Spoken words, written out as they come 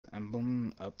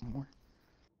emblem up more?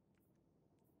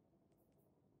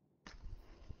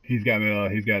 He's got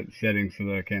settings so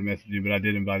that I can't message you, but I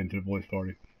did invite him to the voice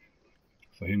party,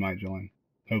 so he might join.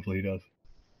 Hopefully he does.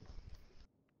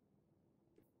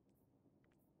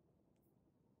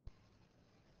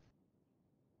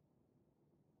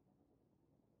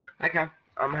 Okay,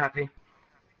 I'm happy.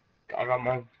 I got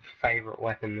my favorite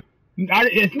weapon.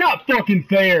 It's not fucking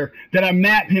fair that I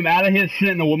map him out of his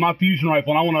Sentinel with my fusion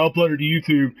rifle and I want to upload it to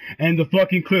YouTube, and the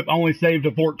fucking clip only saved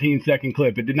a 14-second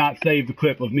clip. It did not save the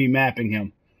clip of me mapping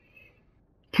him.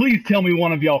 Please tell me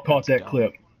one of y'all caught that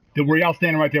clip. Were y'all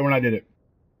standing right there when I did it?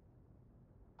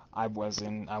 I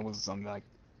wasn't. I was on like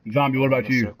Zombie, what about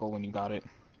you? Circle when you got it.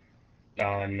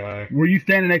 Oh no. Were you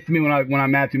standing next to me when I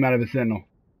mapped him out of his Sentinel?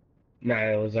 No,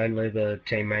 it was only the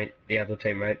other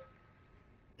teammate.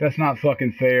 That's not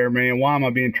fucking fair, man. Why am I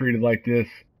being treated like this?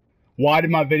 Why did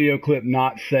my video clip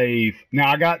not save?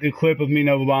 Now, I got the clip of me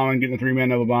Nova bombing, getting the 3-man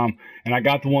Nova bomb, and I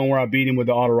got the one where I beat him with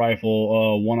the auto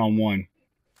rifle one-on-one.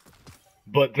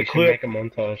 But the clip... make a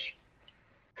montage.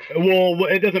 Well,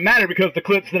 it doesn't matter because the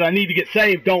clips that I need to get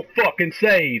saved don't fucking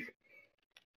save.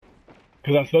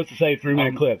 Because I'm supposed to save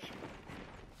 3-minute clips.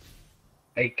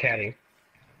 Hey, Caddy.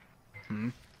 Hmm?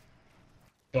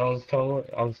 So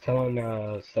I was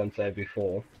telling Sensei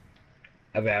before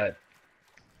about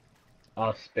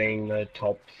us being the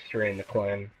top 3 in the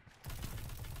clan.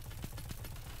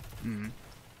 Hmm.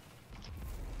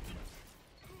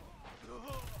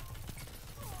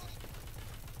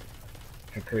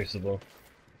 For Crucible.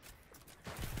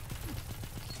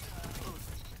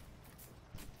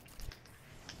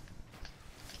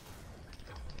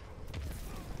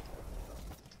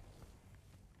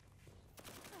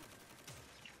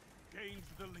 Gains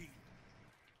the lead.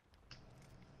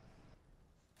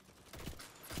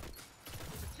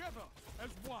 Together as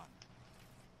one.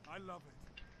 I love it.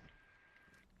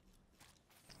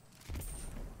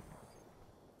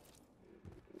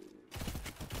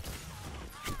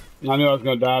 I knew I was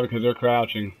going to die because they're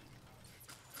crouching.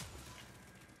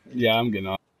 Yeah, I'm getting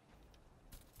off.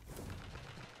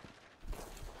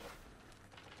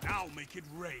 Now make it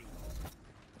rain.